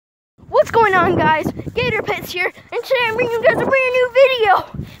What's going on, guys? Gator Pets here, and today I'm bringing you guys a brand new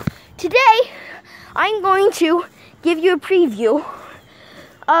video. Today, I'm going to give you a preview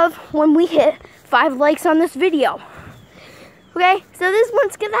of when we hit 5 likes on this video. Okay, so this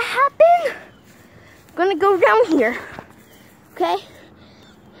one's gonna happen. I'm gonna go down here. Okay?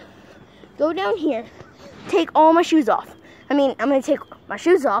 Go down here. Take all my shoes off. I'm gonna take my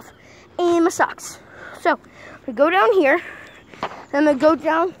shoes off and my socks. So, I'm gonna go down here. I'm gonna go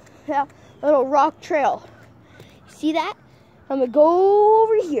down that little rock trail. See that? I'm gonna go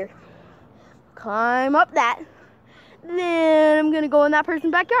over here. Climb up that. Then I'm gonna go in that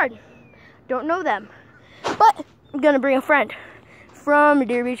person's backyard. Don't know them. But I'm gonna bring a friend from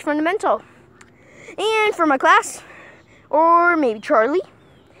Deer Beach Fundamental. And for my class, or maybe Charlie,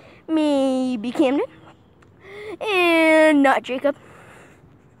 maybe Camden, and not Jacob.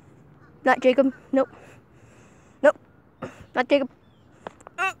 Not Jacob. Nope. Nope. Not Jacob.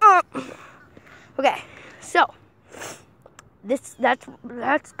 Okay. So that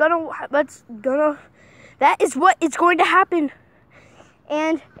is what is going to happen.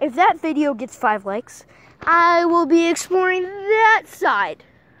 And if that video gets 5 likes, I will be exploring that side.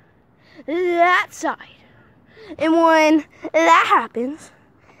 That side. And when that happens,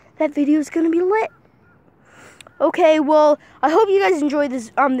 that video is going to be lit. Okay, well, I hope you guys enjoyed this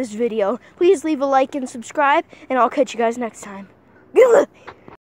video. Please leave a like and subscribe, and I'll catch you guys next time.